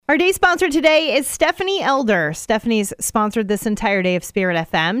Our day sponsor today is Stephanie Elder. Stephanie's sponsored this entire day of Spirit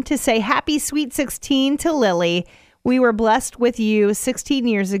FM to say happy sweet 16 to Lily. We were blessed with you 16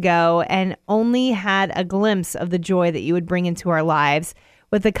 years ago and only had a glimpse of the joy that you would bring into our lives.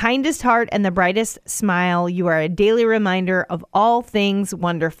 With the kindest heart and the brightest smile, you are a daily reminder of all things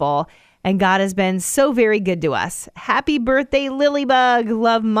wonderful. And God has been so very good to us. Happy birthday, Lilybug.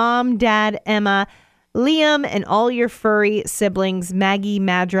 Love Mom, Dad, Emma, Liam, and all your furry siblings, Maggie,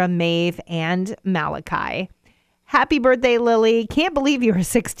 Madra, Maeve, and Malachi. Happy birthday, Lily. Can't believe you were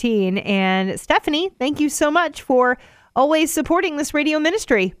 16. And Stephanie, thank you so much for always supporting this radio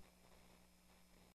ministry.